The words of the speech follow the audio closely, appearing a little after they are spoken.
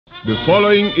The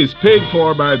following is paid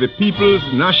for by the People's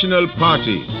National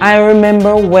Party. I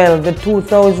remember well the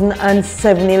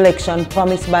 2007 election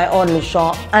promised by Audley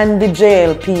Shaw and the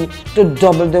JLP to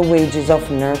double the wages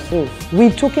of nurses. We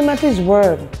took him at his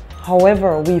word.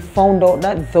 However, we found out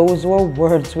that those were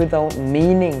words without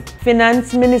meaning.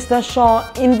 Finance Minister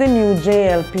Shaw in the new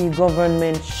JLP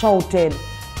government shouted,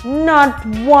 "Not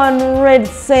 1 red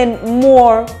cent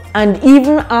more." And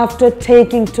even after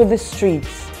taking to the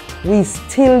streets, we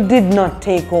still did not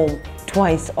take home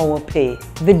twice our pay.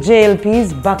 The JLP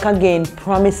is back again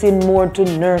promising more to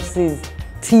nurses,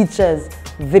 teachers,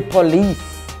 the police,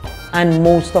 and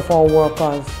most of our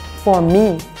workers. For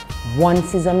me,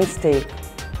 once is a mistake,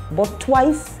 but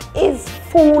twice is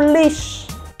foolish.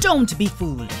 Don't be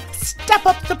fooled. Step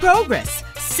up the progress.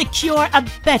 Secure a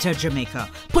better Jamaica.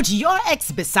 Put your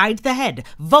ex beside the head.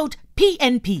 Vote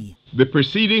PNP. The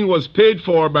proceeding was paid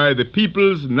for by the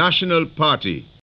People's National Party.